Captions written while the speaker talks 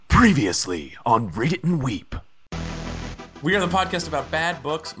Previously on Read It and Weep. We are the podcast about bad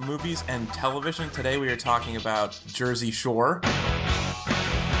books, movies, and television. Today we are talking about Jersey Shore.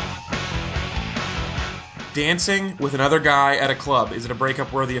 Dancing with another guy at a club. Is it a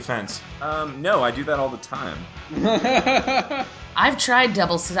breakup-worthy offense? No, I do that all the time. I've tried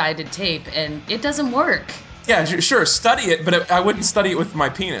double-sided tape, and it doesn't work. Yeah, sure, study it, but I wouldn't study it with my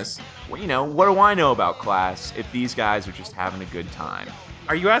penis. Well, what do I know about class if these guys are just having a good time?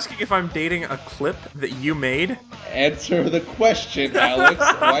 Are you asking if I'm dating a clip that you made? Answer the question, Alex.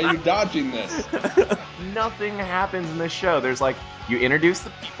 Why are you dodging this? Nothing happens in this show. There's you introduce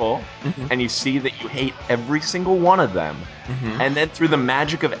the people, and you see that you hate every single one of them, and then through the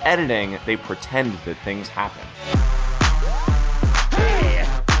magic of editing, they pretend that things happen.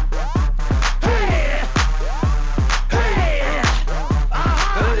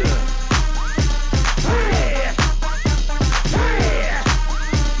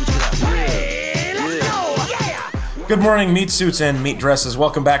 Good morning, meat suits and meat dresses.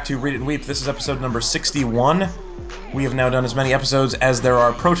 Welcome back to Read It and Weep. This is episode number 61. We have now done as many episodes as there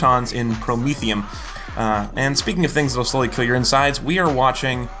are protons in Prometheum. And speaking of things that will slowly kill your insides, we are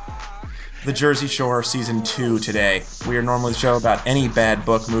watching The Jersey Shore Season 2 today. We are normally the show about any bad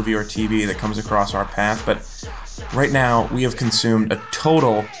book, movie, or TV that comes across our path, but right now we have consumed a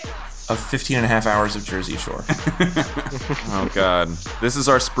total of 15 and a half hours of Jersey Shore. Oh god. This is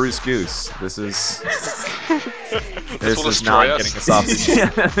our spruce goose. This is destroy not us. getting us off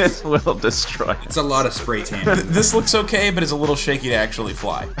the This will destroy us. It's a lot of spray tan. This looks okay, but is a little shaky to actually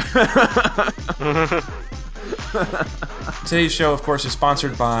fly. Today's show, of course, is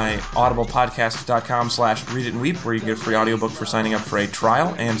sponsored by audiblepodcast.com/readitandweep, where you can get a free audiobook for signing up for a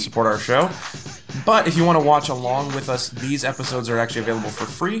trial and support our show. But if you want to watch along with us, these episodes are actually available for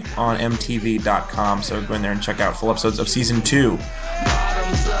free on mtv.com, so go in there and check out full episodes of Season 2.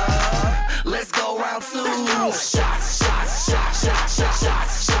 Bottoms up, let's go round two. Shots, shots, shots, shots, shots,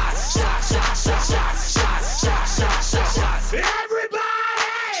 shots, shots, shots, shots, shots, shots, shots, shots, shots, shots, shots, shots. Everybody!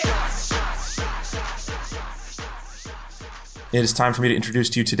 It is time for me to introduce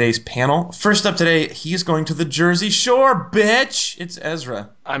to you today's panel. First up today, he's going to the Jersey Shore, bitch! It's Ezra.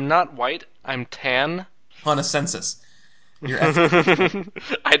 I'm not white, I'm tan. On a census.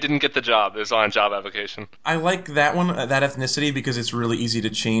 I didn't get the job. It was on a job application. I like that one, that ethnicity, because it's really easy to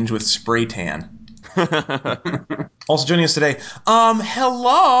change with spray tan. Also joining us today,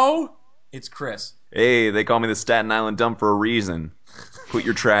 hello! It's Chris. Hey, they call me the Staten Island Dump for a reason. Put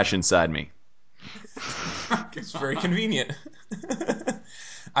your trash inside me. It's very convenient.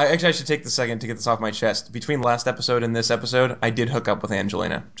 I should take the second to get this off my chest. Between last episode and this episode, I did hook up with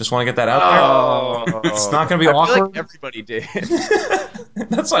Angelina. Just want to get that out there. It's not going to be awkward. Feel like everybody did.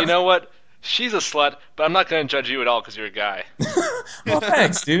 That's like, You know what? She's a slut, but I'm not going to judge you at all because you're a guy. well,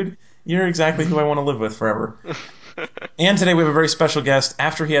 thanks, dude. You're exactly who I want to live with forever. And today we have a very special guest.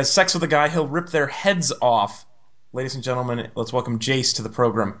 After he has sex with a guy, he'll rip their heads off. Ladies and gentlemen, let's welcome Jace to the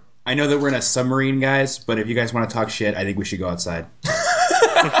program. I know that we're in a submarine, guys, but if you guys want to talk shit, I think we should go outside.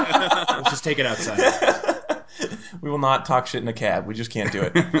 Let's just take it outside. We will not talk shit in a cab. We just can't do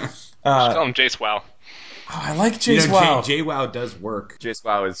it. Just call him Jace Wow. Oh, I like Jace Wow. JWoww does work. Jace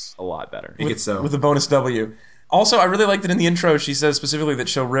Wow is a lot better. I think it's so. With a bonus W. Also, I really like that in the intro she says specifically that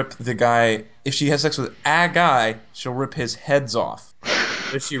she'll rip the guy, if she has sex with a guy, she'll rip his heads off.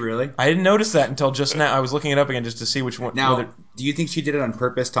 Does she really? I didn't notice that until just now. I was looking it up again just to see which one. Now, do you think she did it on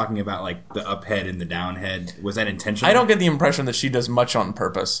purpose, talking about the up head and the down head? Was that intentional? I don't get the impression that she does much on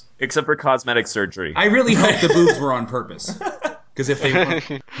purpose. Except for cosmetic surgery. I really hope the boobs were on purpose. Because if they weren't...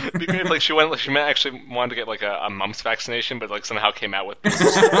 It'd be great if she actually wanted to get a mumps vaccination, but somehow came out with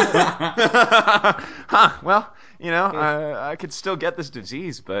Huh, well, I could still get this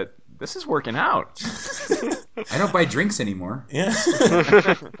disease, but this is working out. I don't buy drinks anymore. Yeah.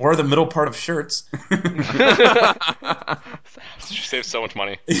 Or the middle part of shirts. She saves so much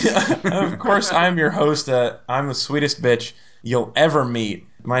money. Yeah. Of course, I'm your host. I'm the sweetest bitch you'll ever meet.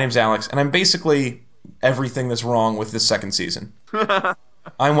 My name's Alex, and I'm basically everything that's wrong with this second season.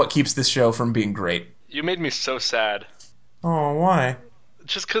 I'm what keeps this show from being great. You made me so sad. Oh, why?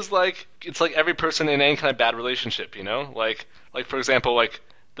 Just because, it's like every person in any kind of bad relationship, you know? Like for example,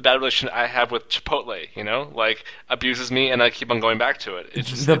 the bad relationship I have with Chipotle, you know? Abuses me and I keep on going back to it. It's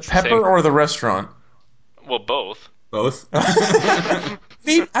just the it's pepper the same. or the restaurant? Well, both. Both? I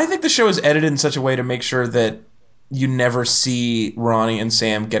think the show is edited in such a way to make sure that you never see Ronnie and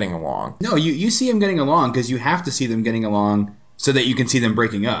Sam getting along. No, you see them getting along because you have to see them getting along so that you can see them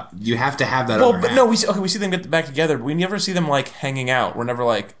breaking up. You have to have that. Well, other but half. no, we see them get back together, but we never see them hanging out. We're never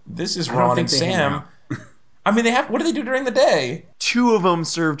like, this is I don't Ron think and they hang Sam. out. I mean, what do they do during the day? 2 of them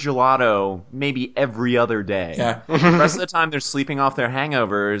serve gelato maybe every other day. Yeah. The rest of the time they're sleeping off their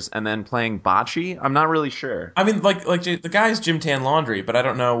hangovers and then playing bocce. I'm not really sure. I mean, like the guys gym tan laundry, but I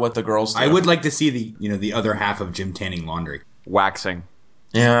don't know what the girls do. I would like to see the other half of gym tanning laundry. Waxing.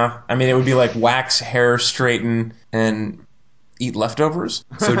 Yeah, I mean, it would be like wax, hair straighten, and eat leftovers.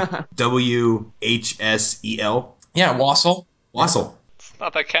 So WHSEL? Yeah, wassail. Wassel. It's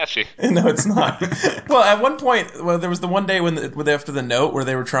not that catchy. No, it's not. Well, at one point, there was the one day when after the note where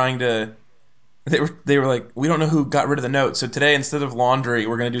they were trying to, they were like, we don't know who got rid of the note, so today instead of laundry,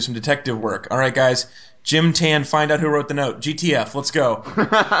 we're going to do some detective work. All right, guys, Jim Tan, find out who wrote the note. GTF, let's go.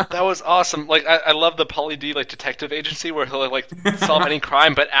 That was awesome. Like I love the Pauly D like detective agency where he'll like solve any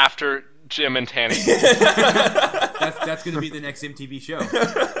crime, but after Jim and Tanny. That's going to be the next MTV show.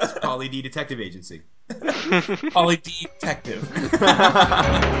 It's Pauly D Detective Agency. Pauly D Detective.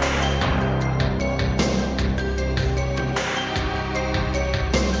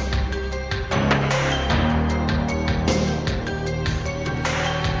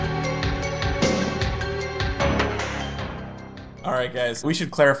 All right, guys. We should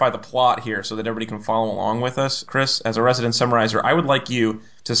clarify the plot here so that everybody can follow along with us. Chris, as a resident summarizer, I would like you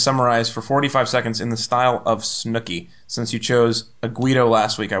to summarize for 45 seconds in the style of Snooki. Since you chose a Guido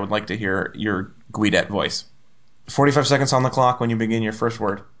last week, I would like to hear your Guidette voice. 45 seconds on the clock when you begin your first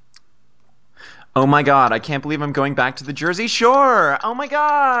word. Oh my god, I can't believe I'm going back to the Jersey Shore! Oh my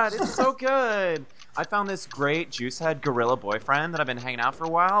god, it's so good! I found this great juicehead gorilla boyfriend that I've been hanging out for a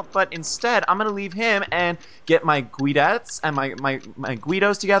while, but instead I'm gonna leave him and get my Guidettes and my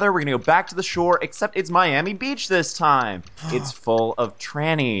Guidos together. We're gonna go back to the shore, except it's Miami Beach this time. It's full of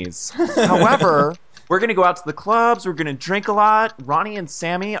trannies. However, we're gonna go out to the clubs, we're gonna drink a lot, Ronnie and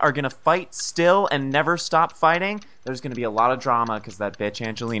Sammy are gonna fight still and never stop fighting. There's gonna be a lot of drama because that bitch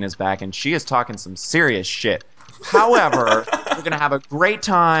Angelina's back and she is talking some serious shit. However, we're gonna have a great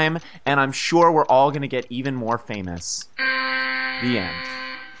time, and I'm sure we're all gonna get even more famous. The end.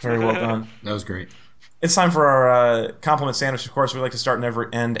 Very well done. That was great. It's time for our compliment sandwich. Of course, we like to start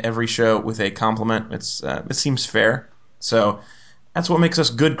and end every show with a compliment. It seems fair. So that's what makes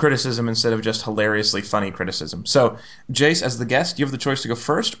us good criticism instead of just hilariously funny criticism. So, Jace, as the guest, you have the choice to go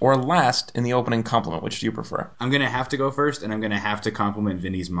first or last in the opening compliment. Which do you prefer? I'm going to have to go first, and I'm going to have to compliment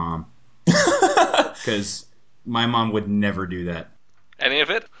Vinny's mom. Because my mom would never do that. Any of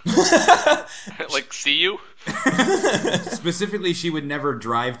it? Like, see you? Specifically, she would never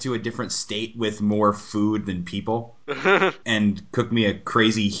drive to a different state with more food than people and cook me a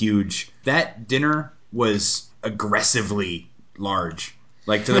crazy huge... That dinner was aggressively large.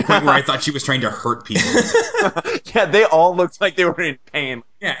 Like, to the point where I thought she was trying to hurt people. Yeah, they all looked like they were in pain.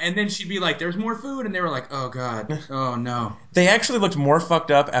 Yeah, and then she'd be like, there's more food, and they were like, oh, God, oh, no. They actually looked more fucked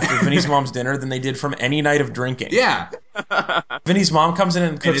up after Vinny's mom's dinner than they did from any night of drinking. Yeah. Vinny's mom comes in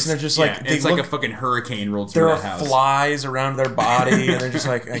and cooks, and they're just like... It's like a fucking hurricane rolled through There that are house. flies around their body, and they're just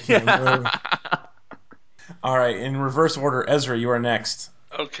like, I can't move. All right, in reverse order, Ezra, you are next.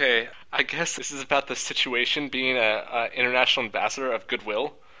 Okay, I guess this is about the situation being a international ambassador of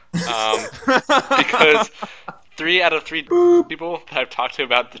goodwill. Because 3 out of 3 people that I've talked to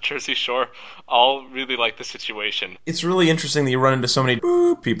about the Jersey Shore all really like the situation. It's really interesting that you run into so many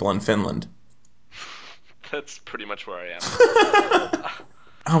people in Finland. That's pretty much where I am.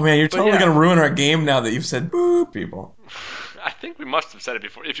 Oh man, you're totally yeah. going to ruin our game now that you've said people. I think we must have said it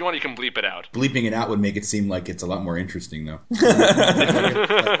before. If you want, you can bleep it out. Bleeping it out would make it seem like it's a lot more interesting, though.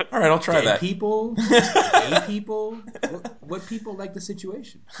 All right, I'll try Dead that. people? Gay people? What people like the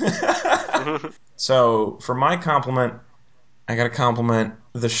situation? So, for my compliment, I got to compliment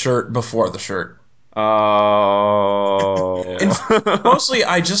the shirt before the shirt. Oh. Mostly,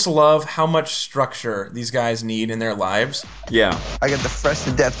 I just love how much structure these guys need in their lives. Yeah. I got the fresh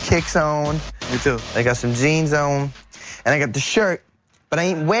to death kicks on. Me too. I got some jeans on. And I got the shirt, but I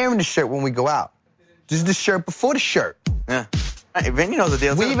ain't wearing the shirt when we go out. Just the shirt before the shirt. Yeah. Hey, Vinny knows the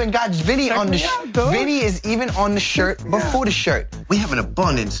deal. We even got Vinny on the shirt. Vinny is even on the shirt before the shirt. We have an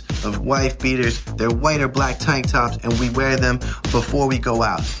abundance of wife beaters. They're white or black tank tops, and we wear them before we go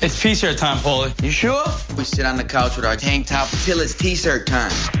out. It's t-shirt time, Paulie. You sure? We sit on the couch with our tank top till it's t-shirt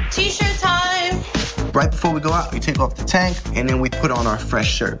time. T-shirt time. Right before we go out, we take off the tank, and then we put on our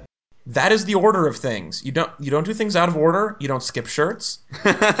fresh shirt. That is the order of things. You don't do things out of order. You don't skip shirts.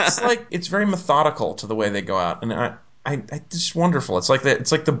 It's very methodical to the way they go out, and it's just wonderful. It's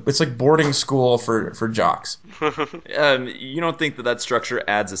like boarding school for jocks. You don't think that structure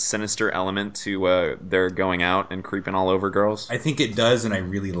adds a sinister element to their going out and creeping all over girls? I think it does, and I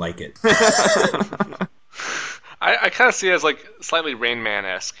really like it. I kind of see it as like slightly Rain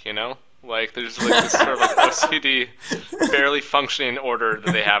Man-esque, you know? Like there's like this sort of like OCD, barely functioning order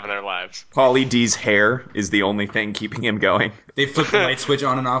that they have in their lives. Pauly D's hair is the only thing keeping him going. They flip the light switch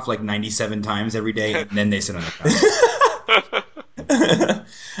on and off like 97 times every day, and then they sit on the couch.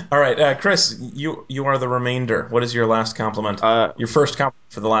 All right, Chris, you are the remainder. What is your last compliment? Your first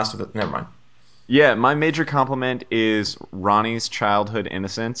compliment for the last of it. Never mind. Yeah, my major compliment is Ronnie's childhood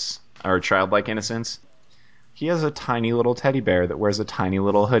innocence, or childlike innocence. He has a tiny little teddy bear that wears a tiny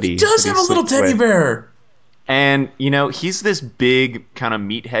little hoodie. He does have a little teddy bear. And, he's this big kind of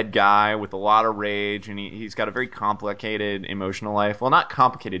meathead guy with a lot of rage, and he's got a very complicated emotional life. Well, not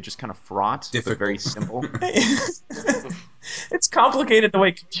complicated, just kind of fraught, but very simple. It's complicated the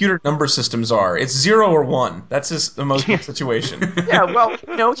way computer number systems are. It's 0 or 1. That's his emotional situation. Yeah,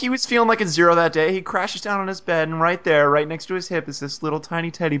 well, he was feeling like a 0 that day. He crashes down on his bed, and right there, right next to his hip, is this little tiny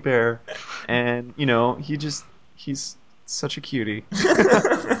teddy bear. And, he's such a cutie.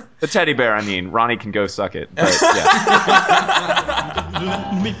 The teddy bear, I mean. Ronnie can go suck it. But, yeah.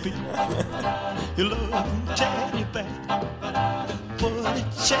 Let me be your little teddy bear. Put a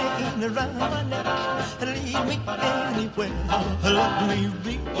chain around my neck and lead me anywhere. Let me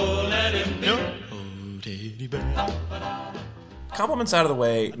be. Oh, let him be. Oh, teddy bear. Compliments out of the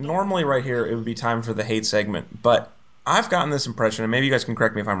way. Normally right here it would be time for the hate segment, but I've gotten this impression, and maybe you guys can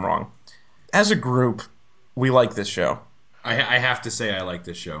correct me if I'm wrong. As a group, we like this show. I have to say I like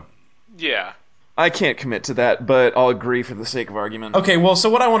this show. Yeah. I can't commit to that, but I'll agree for the sake of argument. Okay, well, so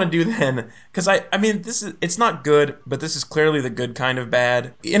what I want to do then, because I mean, it's not good, but this is clearly the good kind of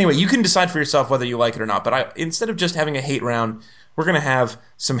bad. Anyway, you can decide for yourself whether you like it or not, but instead of just having a hate round, we're going to have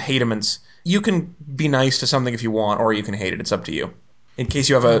some Hateliments. You can be nice to something if you want, or you can hate it. It's up to you. In case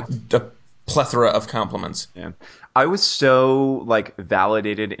you have a plethora of compliments. Yeah. I was so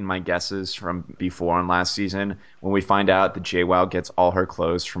validated in my guesses from before on last season when we find out that JWoww gets all her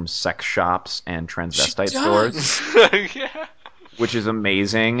clothes from sex shops and transvestite stores. Yeah. Which is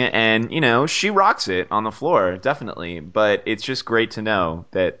amazing, and she rocks it on the floor, definitely. But it's just great to know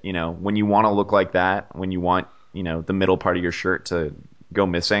that when you want to look like that, when you want the middle part of your shirt to go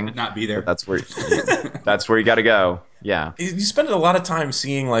missing, But not be there. that's where you got to go. Yeah. You spend a lot of time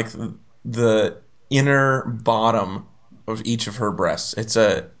seeing the inner bottom of each of her breasts. It's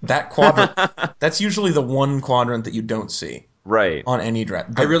that quadrant. That's usually the one quadrant that you don't see. Right. On any dress.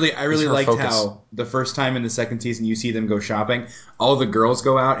 I really liked how the first time in the second season you see them go shopping, all the girls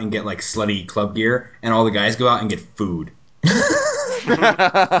go out and get slutty club gear, and all the guys go out and get food.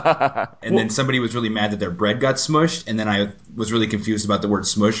 And then somebody was really mad that their bread got smushed, and then I was really confused about the word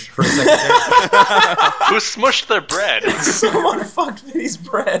smush for a second there. Who smushed their bread? Someone fucked Vinnie's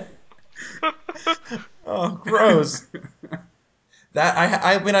bread. Oh, gross.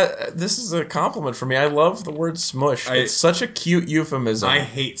 This is a compliment for me. I love the word smush. It's such a cute euphemism. I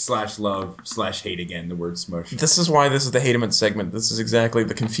hate /love/hate again the word smush. This is why this is the Hateliments segment. This is exactly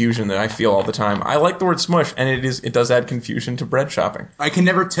the confusion that I feel all the time. I like the word smush, and it does add confusion to bread shopping. I can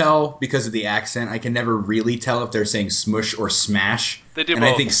never tell because of the accent. I can never really tell if they're saying smush or smash. They do and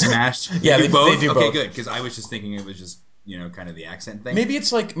both. I think smashed. Yeah, they do both. They do okay, both. good. Because I was just thinking it was just kind of the accent thing. Maybe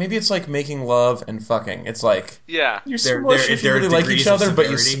it's like making love and fucking. It's like you smush if you really like each other, but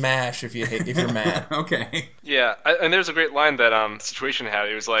you smash if you're mad. Okay. Yeah, and there's a great line that Situation had.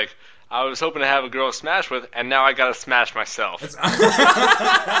 He was like, "I was hoping to have a girl to smash with, and now I gotta smash myself."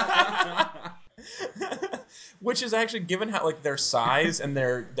 Which is actually, given how their size and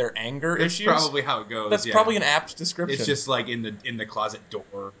their anger That's issues, probably how it goes. That's probably an apt description. It's just in the closet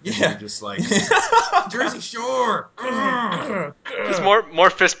door. Yeah, just Jersey Shore. Just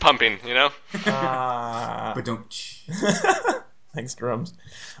more fist pumping, But don't. Thanks, drums.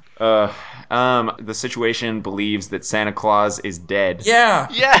 The Situation believes that Santa Claus is dead. Yeah.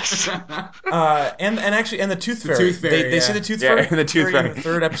 Yes. And actually, the Tooth Fairy. They say the Tooth Fairy. Yeah, the Tooth Fairy. In the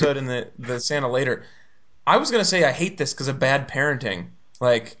third episode in the Santa Later. I was gonna say I hate this because of bad parenting.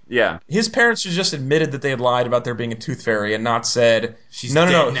 His parents should just admitted that they had lied about there being a Tooth Fairy and not said she's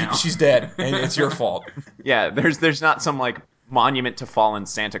dead now. She's dead and it's your fault. Yeah, there's not some monument to fallen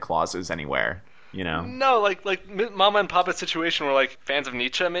Santa Clauses anywhere. No, like Mama and Papa's Situation were fans of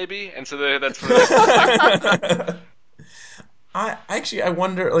Nietzsche, maybe, and so that's what. I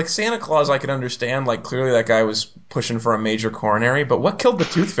wonder, Santa Claus I could understand, clearly that guy was pushing for a major coronary, but what killed the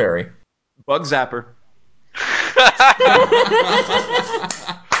Tooth Fairy? Bug zapper.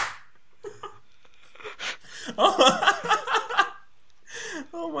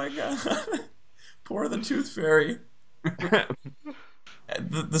 Oh my god. Poor the Tooth Fairy.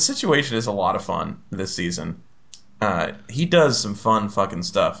 The Situation is a lot of fun this season. He does some fun fucking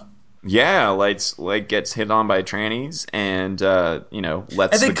stuff. Yeah, like gets hit on by trannies and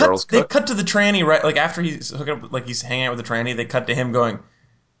lets the girls They cook. cut to the tranny right like after he's hooking up, like he's hanging out with the tranny. They cut to him going, "I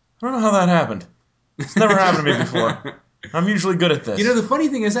don't know how that happened. It's never happened to me before. I'm usually good at this." You know, the funny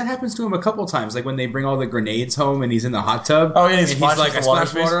thing is that happens to him a couple times. Like when they bring all the grenades home and he's in the hot tub. Oh, yeah, and he's like, I water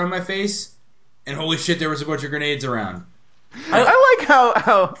splashed water on my face, and holy shit, there was a bunch of grenades around. I like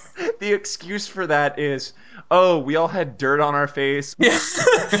how the excuse for that is, oh, we all had dirt on our face. Yeah.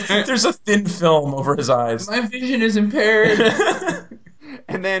 There's a thin film over his eyes. My vision is impaired.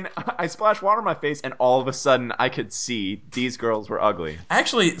 And then I splashed water on my face, and all of a sudden I could see these girls were ugly.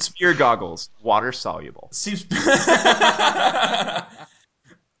 Actually, Spear goggles, water soluble. I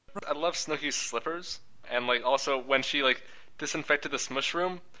love Snooki's slippers, and like also when she like disinfected the smush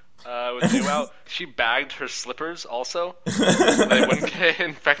room with JWoww, she bagged her slippers also so they wouldn't get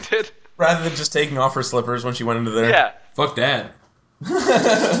infected. Rather than just taking off her slippers when she went into there. Yeah. Fuck that.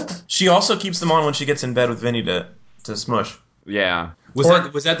 She also keeps them on when she gets in bed with Vinnie to smush. Yeah.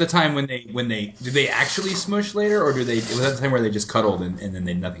 Was that the time when they did they actually smush later, or was that the time where they just cuddled and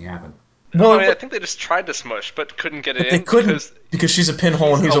then nothing happened? No, I think they just tried to smush, but couldn't get it They in couldn't because she's a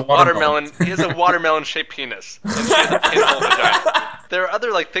pinhole and he's a watermelon. He has a watermelon-shaped penis, and she has a pinhole vagina. There are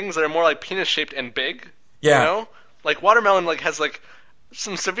other like things that are more like penis-shaped and big. Yeah. You know, like watermelon like has like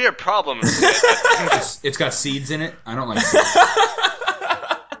some severe problems. It's got seeds in it. I don't like seeds.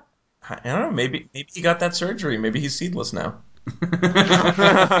 I don't know. Maybe he got that surgery. Maybe he's seedless now.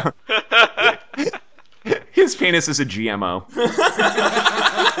 His penis is a GMO.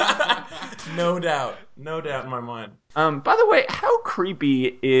 No doubt in my mind. By the way, how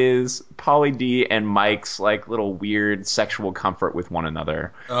creepy is Pauly D and Mike's like little weird sexual comfort with one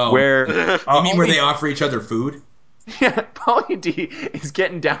another? Oh, where you mean where they offer each other food? Yeah, Pauly D is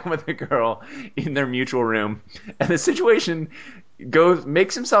getting down with a girl in their mutual room, and the situation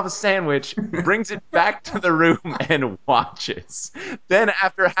makes himself a sandwich, brings it back to the room, and watches. Then,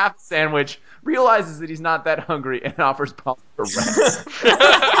 after half a sandwich, realizes that he's not that hungry and offers Pauly a rest.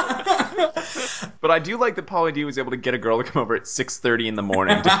 But I do like that Pauly D was able to get a girl to come over at 6:30 in the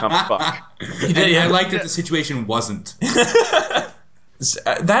morning to come fuck. He did. I like that the situation wasn't.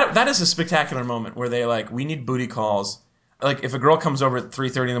 That is a spectacular moment where they like, we need booty calls. Like if a girl comes over at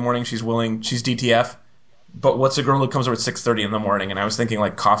 3:30 in the morning, she's DTF. But what's a girl who comes over at 6:30 in the morning? And I was thinking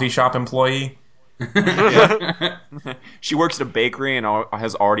like coffee shop employee. She works at a bakery and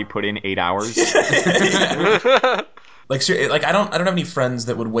has already put in 8 hours. Like I don't have any friends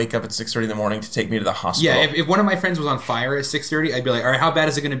that would wake up at 6:30 in the morning to take me to the hospital. Yeah, if one of my friends was on fire at 6:30, I'd be like, all right, how bad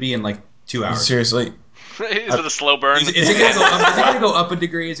is it going to be in like 2 hours? Seriously. Is it a slow burn? Is it going to go up a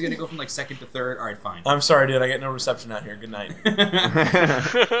degree? Is it going to go from like second to third? All right, fine. I'm sorry, dude. I get no reception out here. Good night.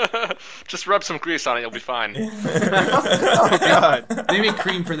 Just rub some grease on it. You'll be fine. Oh, God. They make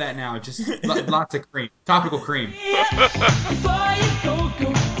cream for that now. Just lots of cream. Topical cream. Before you go,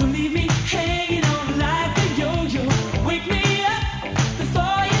 don't leave me hanging on like a yo-yo. Wake me up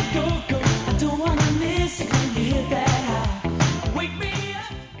before you go. I don't wanna miss it when you hit that high. Wake me up.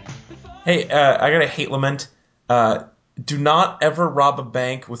 Hey, I got a hate lament. Do not ever rob a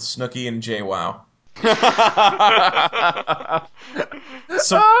bank with Snooki and JWoww.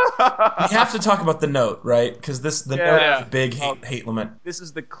 So we have to talk about the note, right? Because note is a big hate lament. This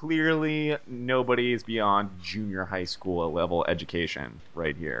is the clearly nobody is beyond junior high school level education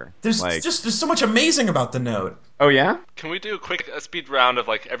right here. There's so much amazing about the note. Oh yeah? Can we do a speed round of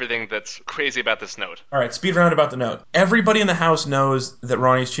like everything that's crazy about this note? All right, speed round about the note. Everybody in the house knows that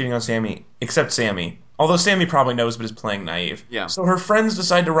Ronnie's cheating on Sammy, except Sammy. Although Sammy probably knows, but is playing naive. Yeah. So her friends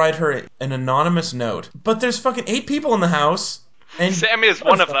decide to write her an anonymous note. But there's fucking 8 people in the house. And Sammy is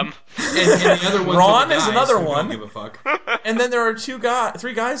one of them. And the other ones Ron are the is guys another who one. Don't give a fuck. And then there are 3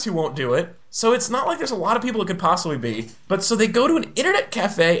 guys who won't do it. So it's not like there's a lot of people it could possibly be. But so they go to an internet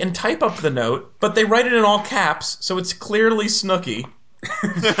cafe and type up the note, but they write it in all caps, so it's clearly Snooki.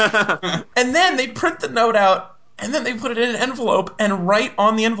 And then they print the note out, and then they put it in an envelope and write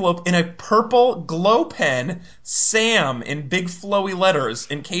on the envelope in a purple glow pen, Sam, in big flowy letters,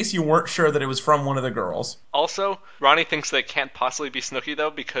 in case you weren't sure that it was from one of the girls. Also, Ronnie thinks that it can't possibly be Snooki though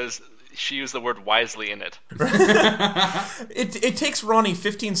because she used the word wisely in it. It takes Ronnie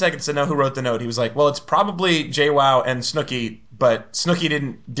 15 seconds to know who wrote the note. He was like, well, it's probably JWoww and Snooki, but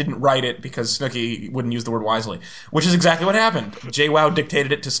Snooki didn't write it because Snooki wouldn't use the word wisely, which is exactly what happened. JWoww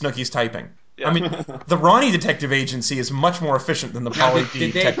dictated it to Snooki's typing. Yeah. I mean, the Ronnie detective agency is much more efficient than the Pauly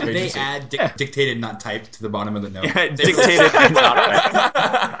D detective agency. Did they add dictated not typed to the bottom of the note? Yeah, dictated and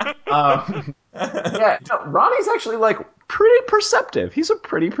not typed. Yeah, no, Ronnie's actually like pretty perceptive. He's a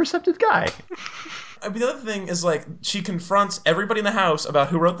pretty perceptive guy. I mean, the other thing is, like, she confronts everybody in the house about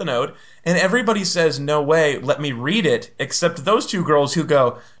who wrote the note, and everybody says, no way, let me read it, except those two girls who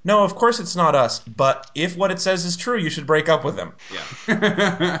go, no, of course it's not us, but if what it says is true, you should break up with him.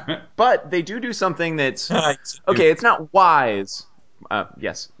 Yeah. But they do something that's... Yes, okay, it's not wise.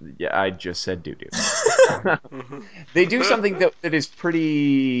 Yes, yeah, I just said doo-doo. They do something that is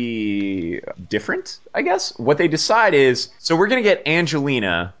pretty different, I guess. What they decide is, so we're going to get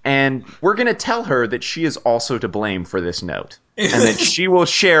Angelina, and we're going to tell her that she is also to blame for this note. And that she will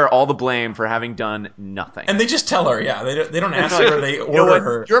share all the blame for having done nothing. And they just tell her, yeah. They don't ask her, they order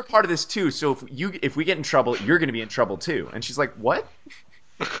her. You're a part of this too, so if we get in trouble, you're going to be in trouble too. And she's like, what?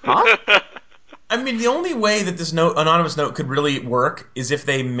 Huh? I mean, the only way that this anonymous note could really work is if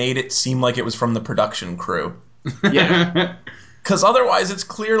they made it seem like it was from the production crew. Yeah. Because otherwise, it's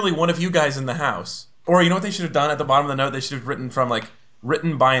clearly one of you guys in the house. Or you know what they should have done at the bottom of the note? They should have written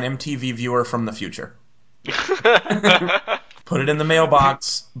by an MTV viewer from the future. Put it in the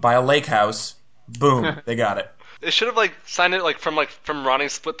mailbox by a lake house. Boom, they got it. They should have signed it from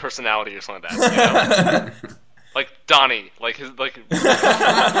Ronnie's split personality or something like that. You know? Like Donnie,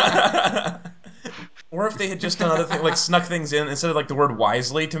 Or if they had just done other things, like snuck things in, instead of the word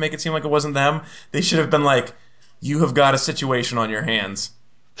wisely to make it seem like it wasn't them, they should have been like, you have got a situation on your hands.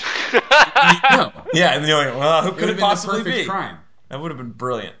 No. Yeah, and you're like, well, who could it possibly the perfect be? crime. That would have been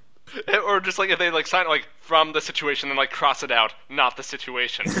brilliant. Or just if they sign it from the situation and cross it out, not the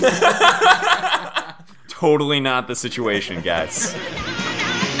situation. Totally not the situation, guys.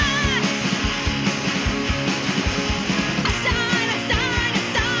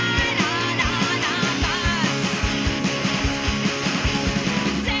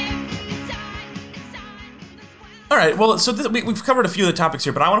 All right, well, so we've covered a few of the topics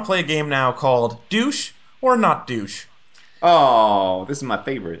here, but I want to play a game now called Douche or Not Douche. Oh, this is my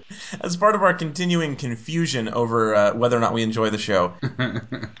favorite. As part of our continuing confusion over whether or not we enjoy the show,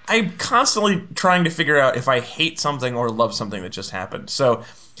 I'm constantly trying to figure out if I hate something or love something that just happened. So,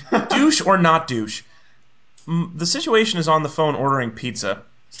 douche or not douche? The situation is on the phone ordering pizza.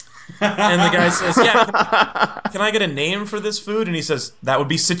 And the guy says, yeah, can I get a name for this food? And he says, that would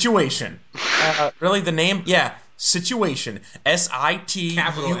be Situation. Really, the name? Yeah, Situation. S-I-T-U...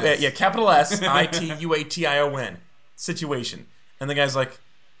 Capital S. Yeah, capital S-I-T-U-A-T-I-O-N. Situation. And the guy's like,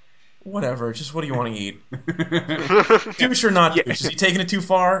 whatever, just what do you want to eat? Douche or not douche? Is he taking it too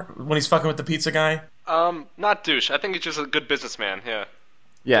far when he's fucking with the pizza guy? Not douche. I think he's just a good businessman, yeah.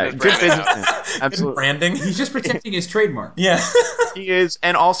 Yeah, good businessman. Absolutely. Good branding. He's just protecting his trademark. Yeah. He is,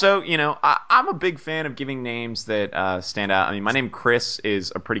 and also, I'm a big fan of giving names that stand out. I mean, my name Chris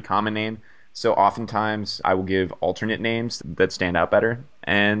is a pretty common name, so oftentimes I will give alternate names that stand out better.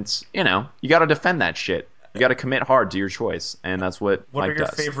 And, you got to defend that shit. You got to commit hard to your choice, and that's what What Mike are your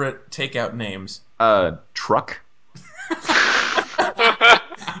does. favorite takeout names? Truck.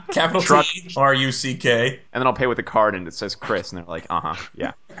 Capital Truck. T-R-U-C-K. And then I'll pay with a card, and it says Chris, and they're like,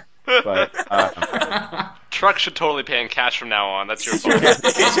 yeah. But Truck should totally pay in cash from now on. That's your fault.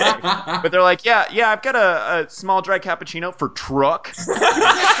 but they're like, yeah, I've got a small dry cappuccino for Truck.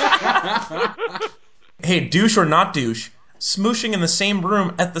 Hey, douche or not douche? Smooshing in the same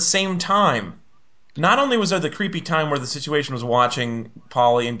room at the same time. Not only was there the creepy time where the Situation was watching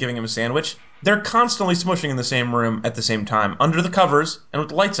Polly and giving him a sandwich, they're constantly smushing in the same room at the same time, under the covers and with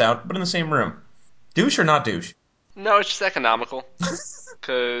the lights out, but in the same room. Douche or not douche? No, it's just economical.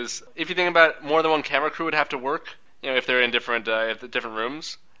 Because if you think about it, more than one camera crew would have to work, if they're in different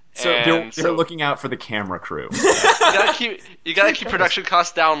rooms. So they're looking out for the camera crew. You gotta keep production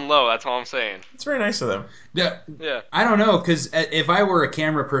costs down low. That's all I'm saying. It's very nice of them. Yeah. I don't know, because if I were a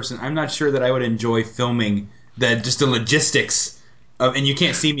camera person, I'm not sure that I would enjoy filming the logistics of, and you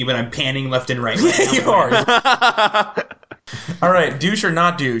can't see me, but I'm panning left and right. You are. All right, douche or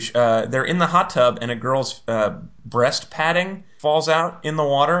not douche? They're in the hot tub, and a girl's breast padding falls out in the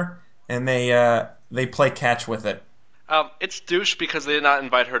water, and they play catch with it. It's douche because they did not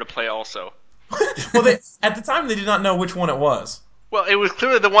invite her to play also. Well, at the time, they did not know which one it was. Well, it was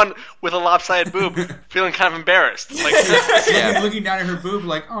clearly the one with a lopsided boob, feeling kind of embarrassed. Looking down at her boob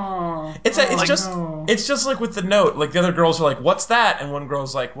like, oh. It's just like with the note. Like the other girls are like, "What's that?" And one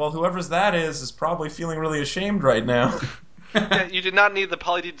girl's like, "Well, whoever's that is probably feeling really ashamed right now." Yeah, you did not need the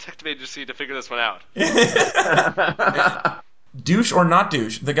Poly Detective Agency to figure this one out. Douche or not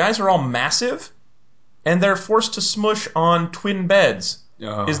douche? The guys are all massive, and they're forced to smush on twin beds.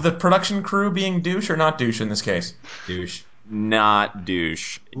 Oh. Is the production crew being douche or not douche in this case? Douche. Not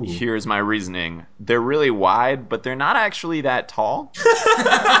douche. Ooh. Here's my reasoning. They're really wide, but they're not actually that tall.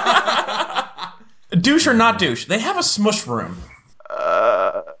 Douche or not douche? They have a smush room.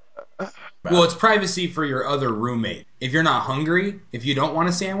 Well, it's privacy for your other roommate. If you're not hungry, if you don't want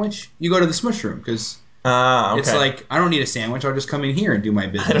a sandwich, you go to the smush room because okay. It's like, I don't need a sandwich. I'll just come in here and do my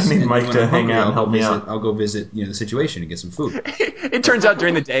business. I don't need and Mike when to I'm hang hungry, out and help me out. I'll go visit the situation and get some food. It turns out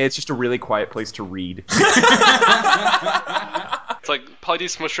during the day, it's just a really quiet place to read. It's like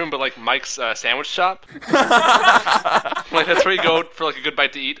Polly's Smush Room, but like Mike's sandwich shop. Like that's where you go for like a good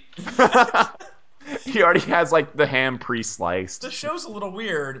bite to eat. He already has like the ham pre-sliced. The show's a little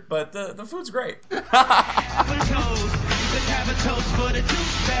weird, but the food's great.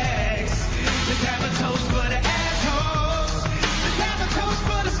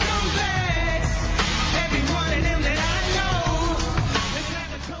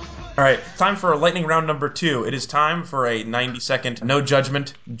 All right, time for lightning round number 2. It is time for a 90-second no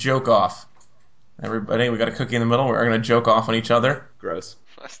judgment joke off. Everybody, we got a cookie in the middle. We're going to joke off on each other. Gross.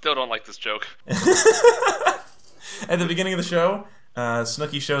 I still don't like this joke. At the beginning of the show,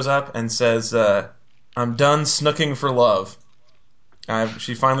 Snooki shows up and says, I'm done snooking for love.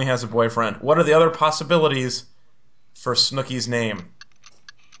 She finally has a boyfriend. What are the other possibilities for Snooki's name?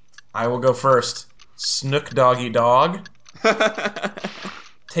 I will go first. Snook Doggy Dog.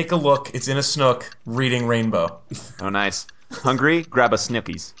 Take a look. It's in a snook reading Rainbow. Oh, nice. Hungry? Grab a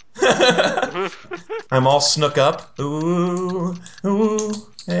Snookies. I'm all snook up. Ooh, ooh,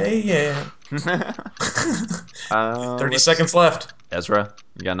 hey, yeah. 30 seconds left. Ezra,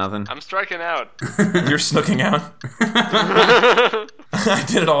 you got nothing? I'm striking out. You're snooking out. I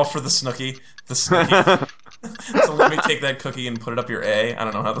did it all for the Snooki. The Snooki. So let me take that cookie and put it up your A. I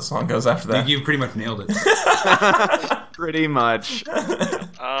don't know how the song goes after that. You pretty much nailed it. Pretty much.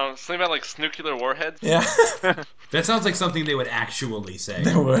 Something about like snuclear warheads? Yeah. That sounds like something they would actually say.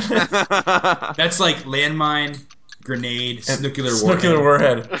 They would. That's like landmine, grenade, snuclear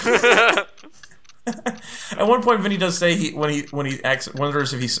warhead. At one point, Vinnie does say when he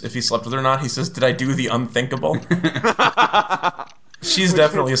wonders if he slept with her or not. He says, "Did I do the unthinkable?" She's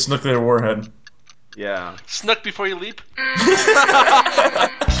definitely a snuclear warhead. Yeah. Snook before you leap?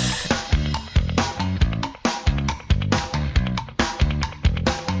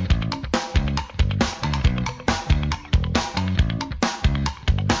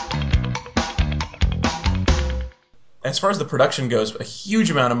 As far as the production goes, a huge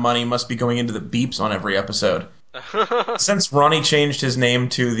amount of money must be going into the beeps on every episode. Since Ronnie changed his name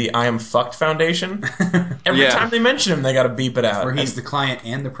to the I Am Fucked Foundation, every time they mention him, they gotta beep it out. Where he's the client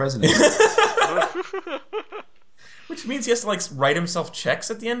and the president. Which means he has to, like, write himself checks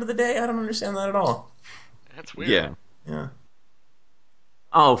at the end of the day? I don't understand that at all. That's weird. Yeah.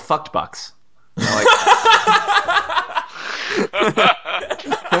 Oh, fucked bucks.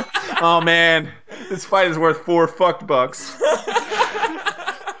 Oh, man. This fight is worth 4 fucked bucks.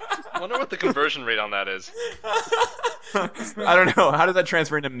 I wonder what the conversion rate on that is. I don't know. How does that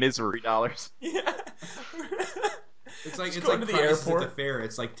transfer into misery dollars? Yeah. It's like going to the airport at the fair.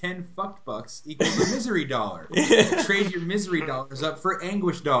 It's like 10 fucked bucks equals a misery dollar. Trade your misery dollars up for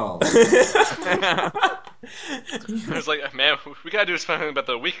anguish dolls. It's like, man, we gotta do something about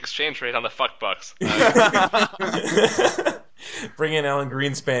the weak exchange rate on the fuck bucks. Bring in Alan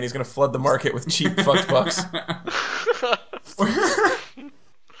Greenspan. He's gonna flood the market with cheap fucked bucks.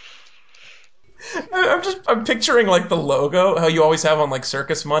 I'm picturing like the logo, how you always have on like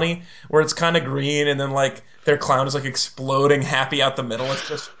circus money, where it's kind of green and then like their clown is like exploding happy out the middle. It's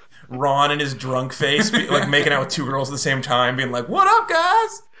just Ron in his drunk face, like making out with 2 girls at the same time, being like, "What up,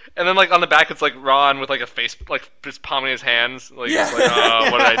 guys?" And then like on the back, it's like Ron with like a face, like just palming his hands, like it's like,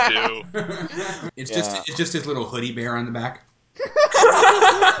 oh, what did I do? It's just his little hoodie bear on the back.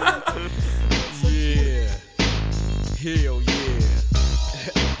 Yeah. Hell yeah.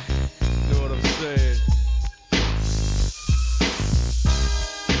 Know what I'm saying?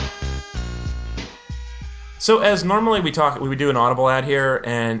 So as normally we do an Audible ad here,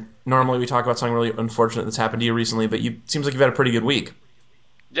 and normally we talk about something really unfortunate that's happened to you recently, but seems like you've had a pretty good week.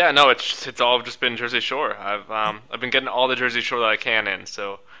 Yeah, no, it's all just been Jersey Shore. I've been getting all the Jersey Shore that I can in,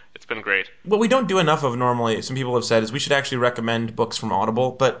 so it's been great. What we don't do enough of normally, some people have said, is we should actually recommend books from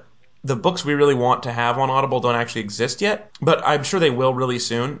Audible, but the books we really want to have on Audible don't actually exist yet, but I'm sure they will really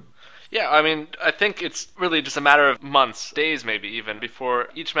soon. Yeah, I mean, I think it's really just a matter of months, days maybe even, before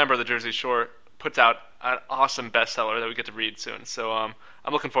each member of the Jersey Shore puts out an awesome bestseller that we get to read soon. So I'm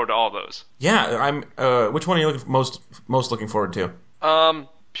looking forward to all of those. Yeah, which one are you most looking forward to?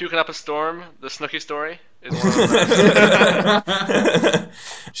 Puking Up a Storm, the Snooki story, is one of them.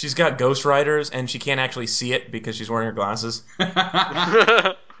 She's got ghostwriters, and she can't actually see it because she's wearing her glasses.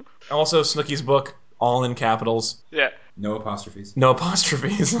 Also, Snooki's book, all in capitals. Yeah, No apostrophes. No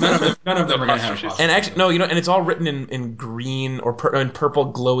apostrophes. None of them are going to have apostrophes. apostrophes. And actually, no, and it's all written in green or in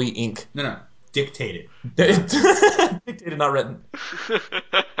purple glowy ink. No. Dictated. Dictated, not written.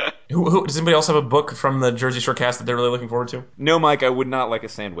 Who does anybody else have a book from the Jersey Shore cast that they're really looking forward to? No, Mike, I would not like a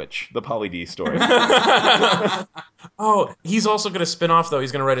sandwich. The Polly D story. Oh, he's also going to spin off, though.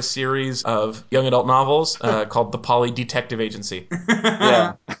 He's going to write a series of young adult novels called The Polly Detective Agency.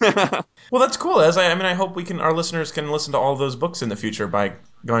 Yeah. Well, that's cool. I hope our listeners can listen to all those books in the future by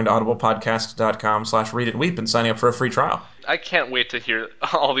going to audiblepodcast.com/readitweep and signing up for a free trial. I can't wait to hear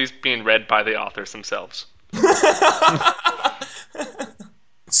all these being read by the authors themselves.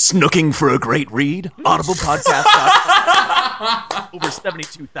 Snooking for a great read? Audiblepodcast.com. Over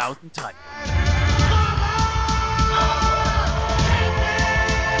 72,000 titles.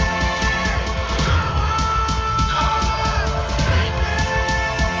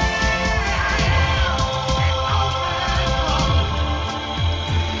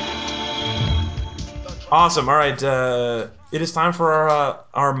 Awesome. All right. It is time for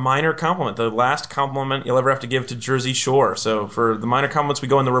our minor compliment, the last compliment you'll ever have to give to Jersey Shore. So for the minor compliments, we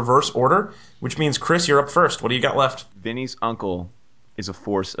go in the reverse order, which means, Chris, you're up first. What do you got left? Vinny's uncle is a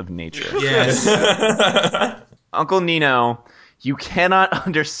force of nature. Yes. Uncle Nino, you cannot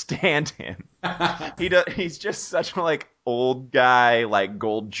understand him. He's just such a old guy,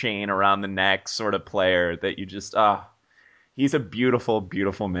 gold chain around the neck sort of player that you just he's a beautiful,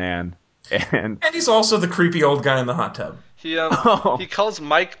 beautiful man. And he's also the creepy old guy in the hot tub. He calls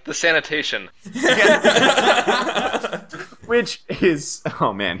Mike the sanitation. Which is,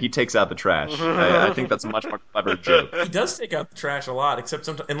 oh man, he takes out the trash. I think that's a much more clever joke. He does take out the trash a lot, except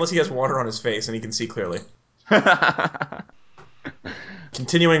sometimes, unless he has water on his face and he can see clearly.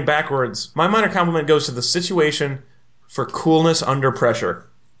 Continuing backwards, my minor compliment goes to the situation for coolness under pressure.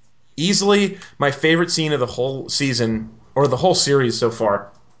 Easily my favorite scene of the whole season, or the whole series so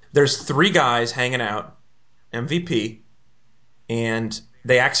far. There's 3 guys hanging out, MVP, and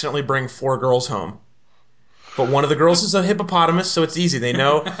they accidentally bring 4 girls home. But one of the girls is a hippopotamus, so it's easy. They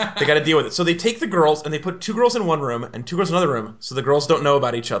know they got to deal with it. So they take the girls, and they put 2 girls in one room and 2 girls in another room, so the girls don't know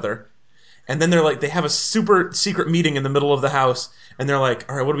about each other. And then they have a super secret meeting in the middle of the house, and they're like,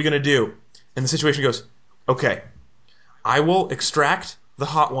 all right, what are we going to do? And the situation goes, okay, I will extract the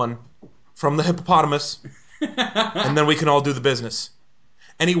hot one from the hippopotamus, and then we can all do the business.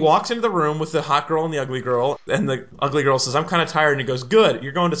 And he walks into the room with the hot girl and the ugly girl, and the ugly girl says, I'm kind of tired, and he goes, good,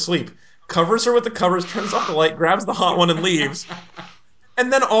 you're going to sleep. Covers her with the covers, turns off the light, grabs the hot one, and leaves.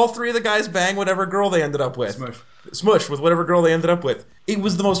 And then all 3 of the guys bang whatever girl they ended up with. Smush with whatever girl they ended up with. It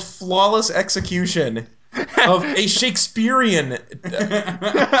was the most flawless execution of a Shakespearean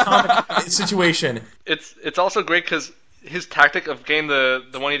comic situation. It's also great because his tactic of getting the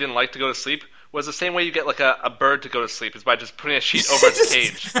one he didn't like to go to sleep was the same way you get a bird to go to sleep, is by just putting a sheet over its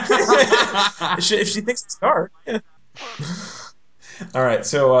cage. If she thinks it's dark. Yeah. All right,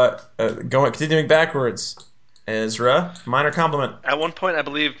 so continuing backwards. Ezra, minor compliment. At one point, I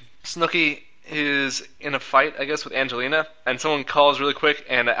believe Snooki is in a fight, I guess, with Angelina, and someone calls really quick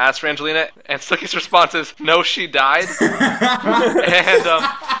and asks for Angelina, and Snooki's response is, no, she died.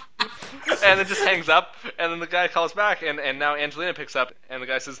 And then just hangs up, and then the guy calls back, and now Angelina picks up, and the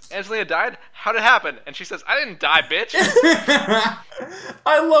guy says, Angelina died? How'd it happen? And she says, I didn't die, bitch.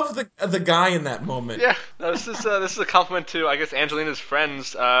 I love the guy in that moment. Yeah, no, this is a compliment to, I guess, Angelina's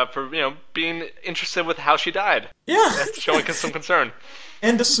friends for being interested with how she died. Yeah, that's showing some concern.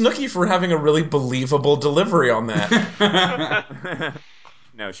 And to Snooki for having a really believable delivery on that.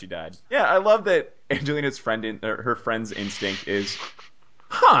 No, she died. Yeah, I love that Angelina's her friend's instinct is,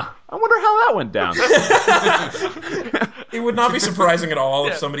 I wonder how that went down. It would not be surprising at all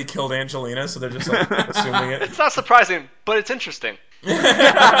if somebody killed Angelina, so they're just assuming it. It's not surprising, but it's interesting.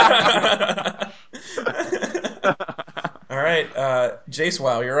 All right, Jace,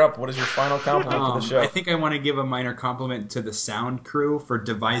 wow, you're up. What is your final compliment for the show? I think I want to give a minor compliment to the sound crew for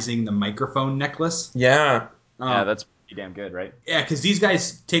devising the microphone necklace. Yeah. Yeah, that's pretty damn good, right? Yeah, because these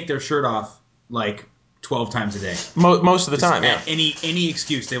guys take their shirt off 12 times a day. Most of the time, yeah. Any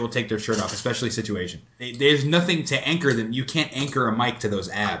excuse, they will take their shirt off, especially situation. There's nothing to anchor them. You can't anchor a mic to those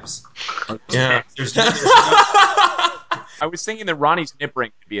abs. Yeah. There's I was thinking that Ronnie's nip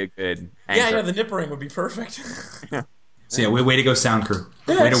ring could be a good anchor. Yeah, the nip ring would be perfect. So yeah, way to go, sound crew.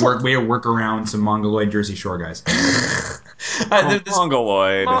 Way to work around some Mongoloid Jersey Shore guys.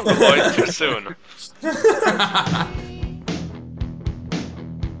 Mongoloid. Mongoloid too soon.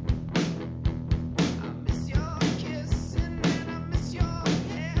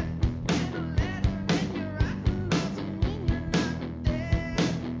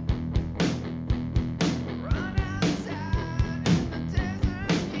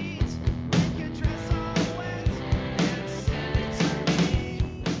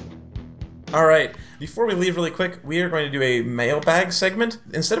 All right. Before we leave really quick, we are going to do a mailbag segment.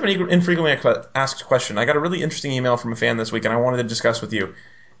 Instead of an infrequently asked question, I got a really interesting email from a fan this week, and I wanted to discuss with you.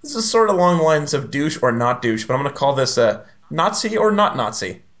 This is sort of along the lines of douche or not douche, but I'm going to call this Nazi or not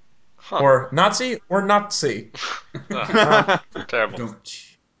Nazi. Huh. Or Nazi or Nazi. Terrible.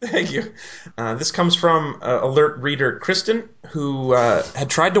 Thank you. This comes from alert reader Kristen, who had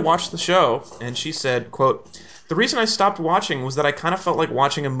tried to watch the show, and she said, quote, "The reason I stopped watching was that I kind of felt like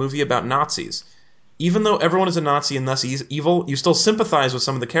watching a movie about Nazis. Even though everyone is a Nazi and thus evil, you still sympathize with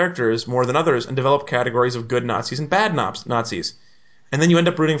some of the characters more than others and develop categories of good Nazis and bad Nazis. And then you end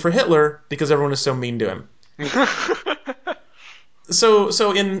up rooting for Hitler because everyone is so mean to him." So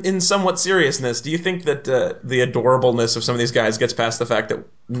in somewhat seriousness, do you think that the adorableness of some of these guys gets past the fact that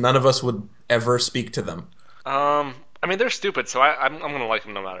none of us would ever speak to them? I mean, they're stupid, so I'm gonna like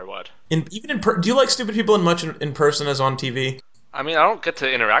them no matter what. Do you like stupid people in person as on TV? I mean, I don't get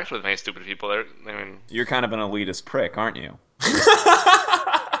to interact with many stupid people. You're kind of an elitist prick, aren't you?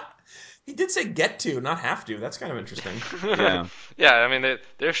 He did say get to, not have to. That's kind of interesting. Yeah. Yeah, I mean,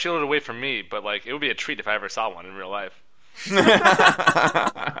 they're shielded away from me, but like, it would be a treat if I ever saw one in real life.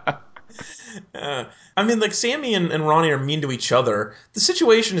 I mean, like, Sammy and Ronnie are mean to each other. The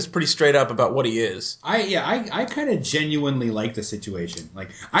situation is pretty straight up about what he is. I kind of genuinely like the situation.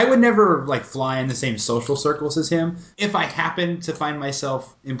 Like, I would never like fly in the same social circles as him. If I happened to find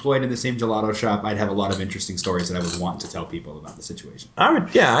myself employed in the same gelato shop, I'd have a lot of interesting stories that I would want to tell people about the situation. I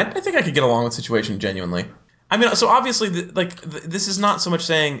think I could get along with the situation genuinely. I mean, so obviously, this is not so much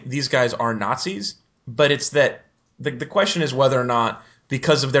saying these guys are Nazis, but it's that the question is whether or not,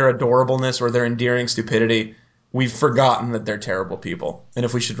 because of their adorableness or their endearing stupidity, we've forgotten that they're terrible people, and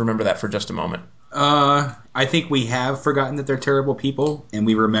if we should remember that for just a moment. I think we have forgotten that they're terrible people, and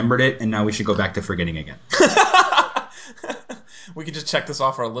we remembered it, and now we should go back to forgetting again. We could just check this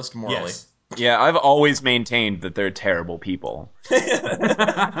off our list morally. Yes. Yeah, I've always maintained that they're terrible people.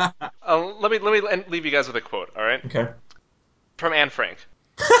 Let me leave you guys with a quote. All right. Okay. From Anne Frank.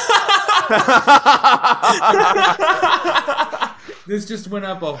 This just went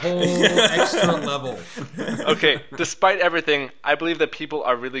up a whole extra level. Okay, despite everything, I believe that people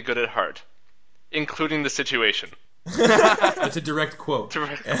are really good at heart, including the situation. That's a direct quote.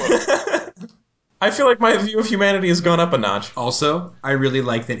 Direct quote. I feel like my view of humanity has gone up a notch. Also, I really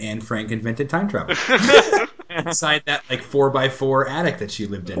like that Anne Frank invented time travel. Inside that like 4x4 attic that she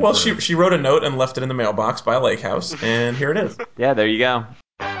lived in. Well, she wrote a note and left it in the mailbox by a lake house, and here it is. Yeah, there you go.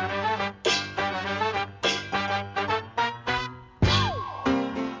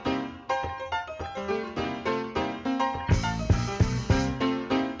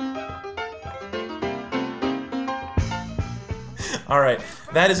 All right,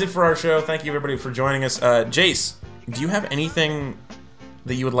 that is it for our show. Thank you, everybody, for joining us. Jace, do you have anything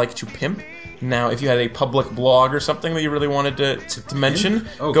that you would like to pimp? Now, if you had a public blog or something that you really wanted to mention,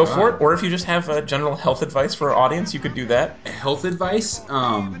 go for it. Or if you just have general health advice for our audience, you could do that. Health advice?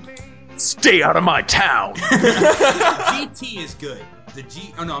 Stay out of my town! GT is good.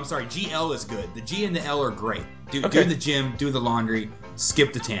 GL is good. The G and the L are great. Do the gym, do the laundry,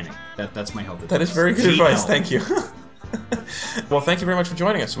 skip the tanning. That's my health advice. That is very good advice. Thank you. Well, thank you very much for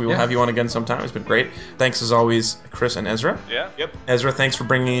joining us. We will have you on again sometime. It's been great. Thanks, as always, Chris and Ezra. Yeah. Yep. Ezra, thanks for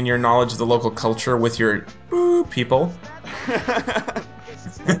bringing in your knowledge of the local culture with your people.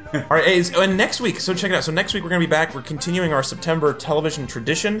 All right, and next week, so check it out. So next week we're going to be back. We're continuing our September television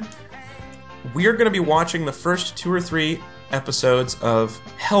tradition. We are going to be watching the first 2 or 3 episodes of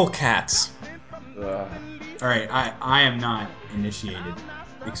Hellcats. All right, I am not initiated.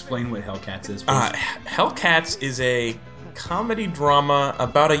 Explain what Hellcats is, please. Hellcats is a comedy drama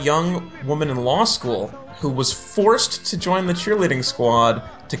about a young woman in law school who was forced to join the cheerleading squad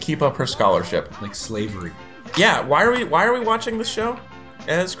to keep up her scholarship. Like slavery. Yeah, why are we watching this show,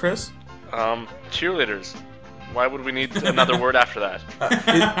 Chris? Cheerleaders. Why would we need another word after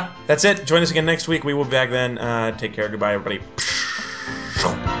that? That's it. Join us again next week. We will be back then. Take care. Goodbye, everybody.